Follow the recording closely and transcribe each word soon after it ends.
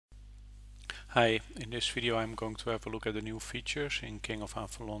Hi, in this video I'm going to have a look at the new features in King of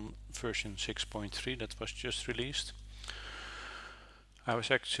Avalon version 6.3 that was just released. I was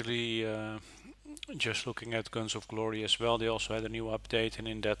actually just looking at Guns of Glory as well. They also had a new update, and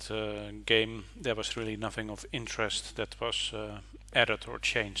in that game there was really nothing of interest that was added or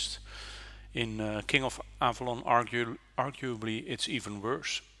changed. In King of Avalon arguably it's even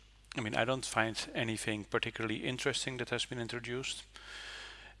worse. I mean, I don't find anything particularly interesting that has been introduced.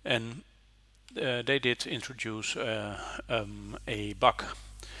 And they did introduce a bug.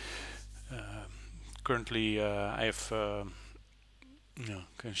 Uh, Currently, I have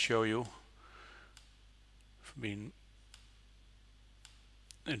can show you. Been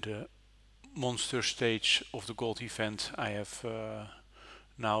in the monster stage of the gold event. I have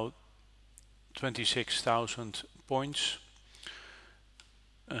now 26,000 points.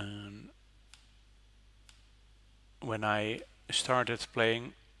 And when I started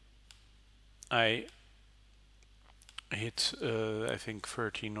playing, I hit I think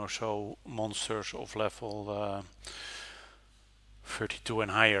 13 or so monsters of level 32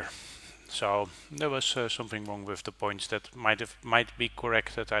 and higher. So there was something wrong with the points that might be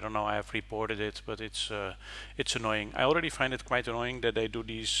corrected. I don't know. I have reported it, but it's annoying. I already find it quite annoying that they do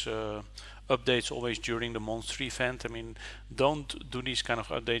these updates always during the monster event. I mean, don't do these kind of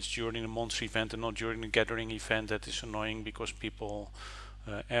updates during the monster event and not during the gathering event. That is annoying because people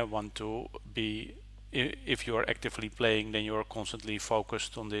want to be, if you are actively playing, then you are constantly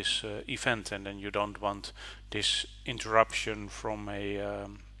focused on this event, and then you don't want this interruption from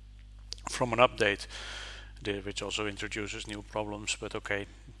an update, which also introduces new problems. But okay,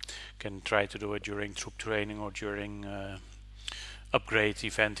 can try to do it during troop training or during upgrade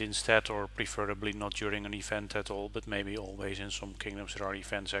event instead, or preferably not during an event at all, but maybe always in some kingdoms there are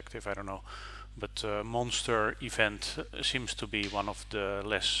events active. I don't know. But monster event seems to be one of the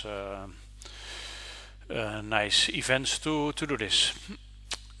less nice events to do this.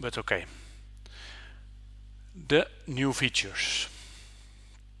 But okay. The new features.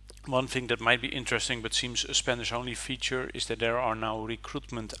 One thing that might be interesting but seems a Spanish only feature is that there are now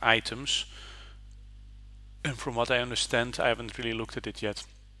recruitment items. And from what I understand, I haven't really looked at it yet.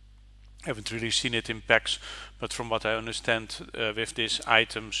 I haven't really seen it in packs, but from what I understand, with these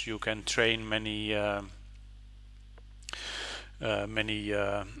items you can train many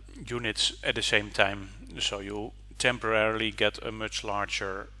units at the same time. So you temporarily get a much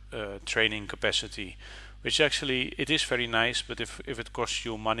larger training capacity, which actually it is very nice. But if it costs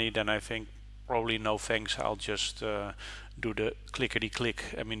you money, then I think probably no thanks. I'll just do the clickety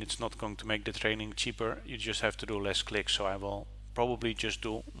click. I mean, it's not going to make the training cheaper. You just have to do less clicks. So I will probably just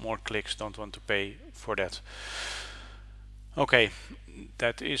do more clicks. Don't want to pay for that. Okay,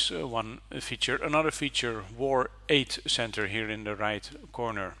 that is one feature. Another feature, War 8 Center here in the right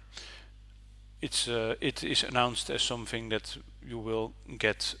corner. It is announced as something that you will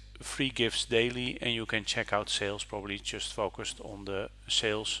get free gifts daily, and you can check out sales, probably just focused on the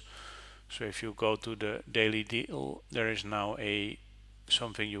sales. So if you go to the daily deal, there is now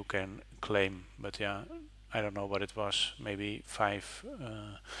something you can claim. But yeah, I don't know what it was, maybe 5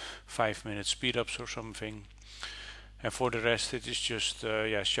 minute speed ups or something. And for the rest, it is just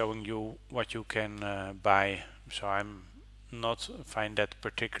showing you what you can buy. So I'm not find that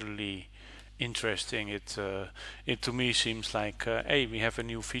particularly interesting. It to me seems like hey, we have a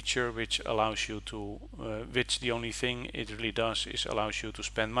new feature which allows you to which the only thing it really does is allows you to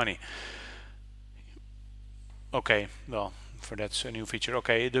spend money. Okay, well, for that's a new feature.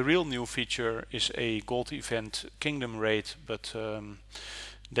 Okay, the real new feature is a gold event kingdom raid, but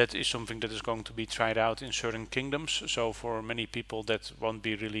that is something that is going to be tried out in certain kingdoms. So for many people that won't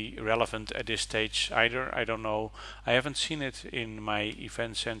be really relevant at this stage either. I don't know. I haven't seen it in my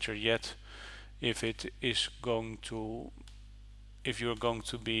event center yet. If it is going to, if you're going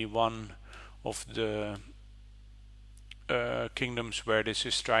to be one of the kingdoms where this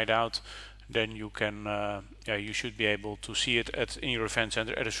is tried out, then you can you should be able to see it in your event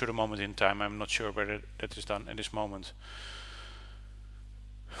center at a certain moment in time. I'm not sure whether that is done at this moment.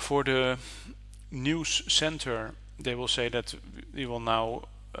 For the news center, they will say that they will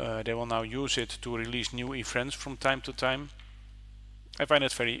now use it to release new events from time to time. I find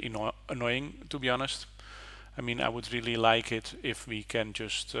it very annoying, to be honest. I mean, I would really like it if we can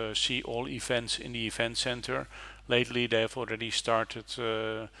just see all events in the event center. Lately, they have already started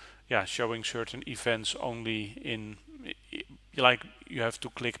showing certain events only in, like, you have to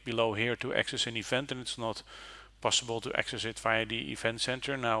click below here to access an event, and it's not possible to access it via the event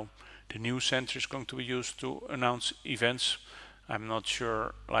center. Now the news center is going to be used to announce events. I'm not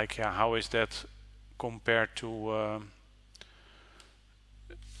sure, like, how is that compared to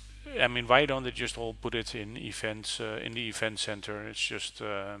I mean, why don't they just all put it in events in the event center? It's just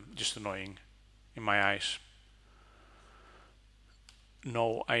annoying in my eyes.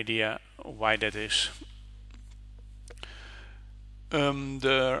 No idea why that is.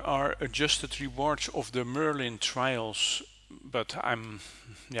 There are adjusted rewards of the Merlin trials, but I'm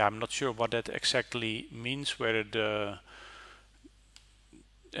not sure what that exactly means. Whether the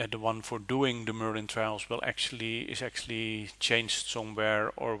one for doing the Merlin trials is actually changed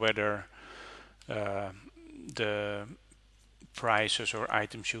somewhere, or whether the prices or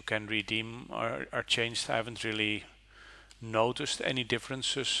items you can redeem are changed. I haven't really noticed any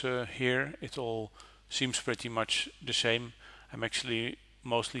differences here. It all seems pretty much the same. I'm actually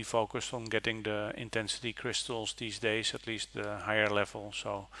mostly focused on getting the intensity crystals these days, at least the higher level,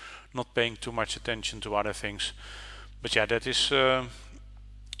 so not paying too much attention to other things. But yeah, that is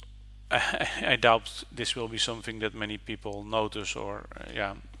I doubt this will be something that many people notice, or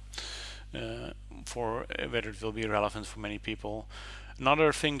for whether it will be relevant for many people.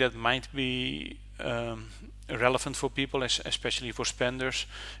 Another thing that might be relevant for people, especially for spenders,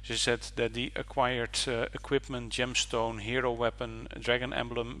 is that the acquired equipment, gemstone, hero weapon, dragon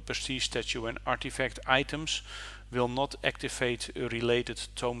emblem, prestige statue and artifact items will not activate related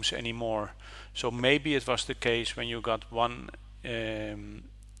tomes anymore. So maybe it was the case when you got one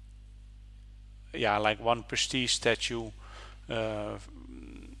one prestige statue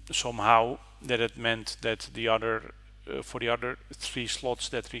somehow, that it meant that the other for the other 3 slots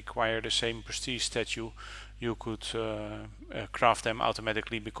that require the same prestige statue, you could craft them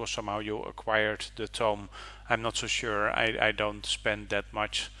automatically because somehow you acquired the tome. I'm not so sure. I don't spend that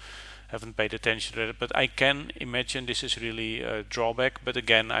much, haven't paid attention to it, but I can imagine this is really a drawback. But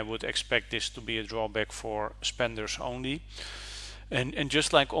again, I would expect this to be a drawback for spenders only. And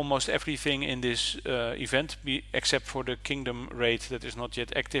just like almost everything in this event, except for the kingdom raid that is not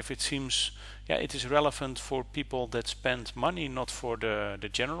yet active, it seems it is relevant for people that spend money, not for the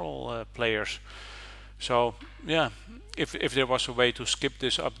general players. So yeah, if there was a way to skip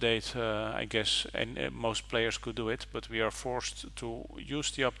this update, I guess most players could do it, but we are forced to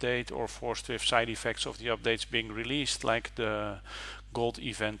use the update, or forced with side effects of the updates being released, like the gold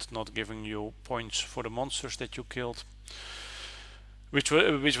event not giving you points for the monsters that you killed. Which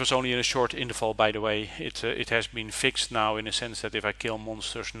was only in a short interval, by the way. It has been fixed now, in a sense that if I kill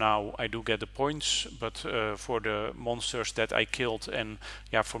monsters now, I do get the points. But for the monsters that I killed, and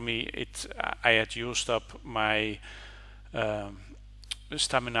for me, I had used up my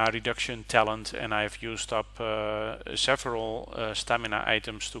stamina reduction talent, and I've used up several stamina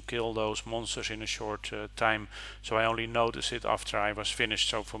items to kill those monsters in a short time. So I only noticed it after I was finished.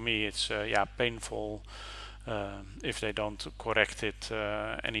 So for me, it's painful. If they don't correct it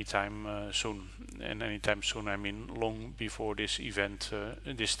anytime soon. And anytime soon, I mean long before this event,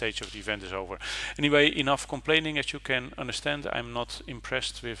 this stage of the event is over. Anyway, enough complaining. As you can understand, I'm not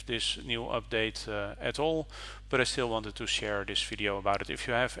impressed with this new update at all, but I still wanted to share this video about it. If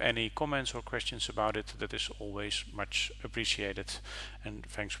you have any comments or questions about it, that is always much appreciated. And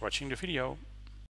thanks for watching the video.